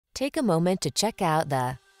Take a moment to check out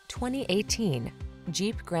the 2018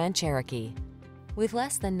 Jeep Grand Cherokee. With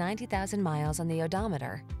less than 90,000 miles on the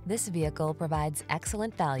odometer, this vehicle provides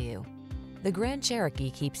excellent value. The Grand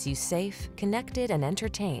Cherokee keeps you safe, connected, and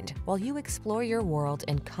entertained while you explore your world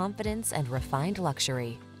in confidence and refined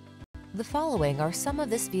luxury. The following are some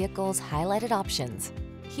of this vehicle's highlighted options: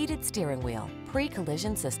 heated steering wheel,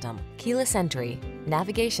 pre-collision system, keyless entry,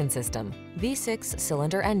 navigation system, V6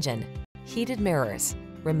 cylinder engine, heated mirrors,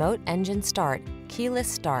 remote engine start, keyless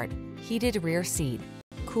start, heated rear seat,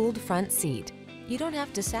 cooled front seat. You don't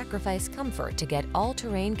have to sacrifice comfort to get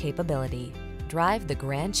all-terrain capability. Drive the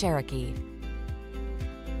Grand Cherokee.